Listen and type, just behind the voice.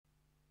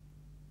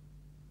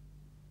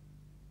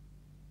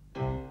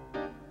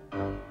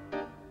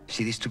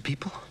See these two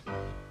people?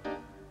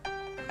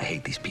 I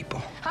hate these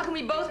people. How can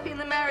we both be in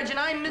the marriage and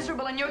I'm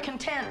miserable and you're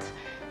content?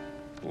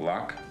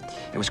 Luck?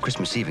 It was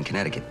Christmas Eve in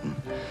Connecticut, and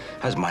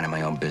I was minding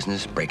my own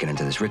business, breaking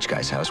into this rich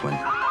guy's house when...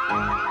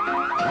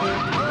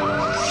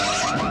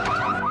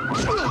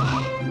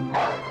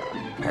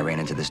 I ran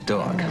into this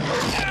dog.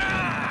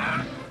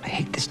 I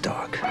hate this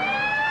dog.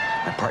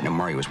 My partner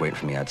Murray was waiting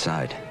for me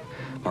outside.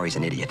 Murray's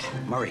an idiot.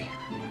 Murray.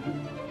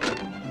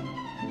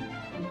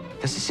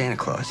 This is Santa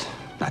Claus.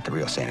 Not the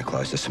real Santa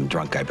Claus, just some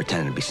drunk guy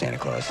pretending to be Santa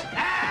Claus.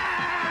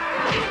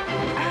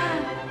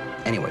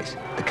 Anyways,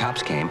 the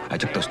cops came. I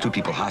took those two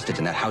people hostage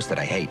in that house that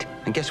I hate.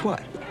 And guess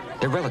what?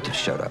 Their relatives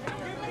showed up.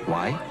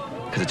 Why?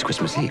 Because it's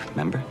Christmas Eve,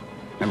 remember?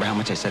 Remember how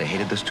much I said I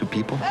hated those two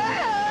people?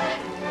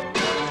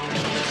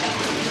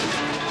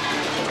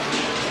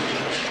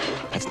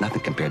 That's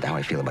nothing compared to how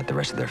I feel about the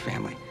rest of their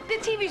family. The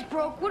TV's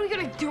broke. What are we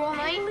gonna do all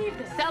night?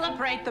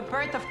 Celebrate the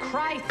birth of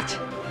Christ.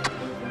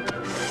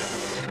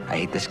 I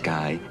hate this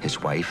guy,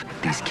 his wife,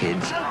 these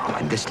kids,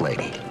 and this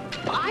lady.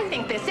 I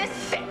think this is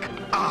sick.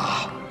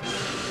 Ah!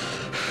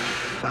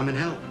 I'm in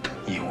hell.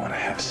 You want to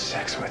have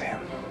sex with him?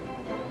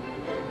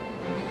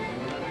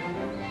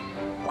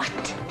 What?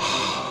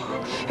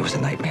 It was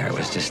a nightmare. It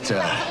was just,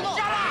 There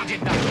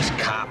was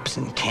cops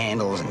and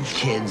candles and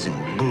kids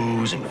and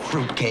booze and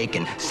fruitcake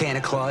and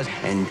Santa Claus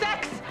and...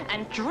 Sex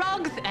and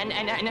drugs and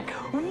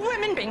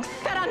women being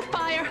set on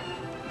fire.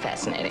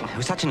 Fascinating. It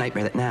was such a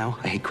nightmare that now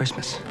I hate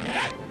Christmas.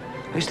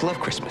 I used to love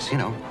Christmas, you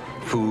know,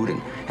 food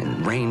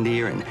and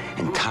reindeer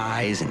and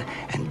ties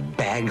and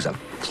bags of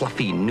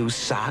fluffy new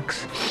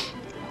socks.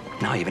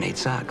 Now I even hate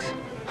socks.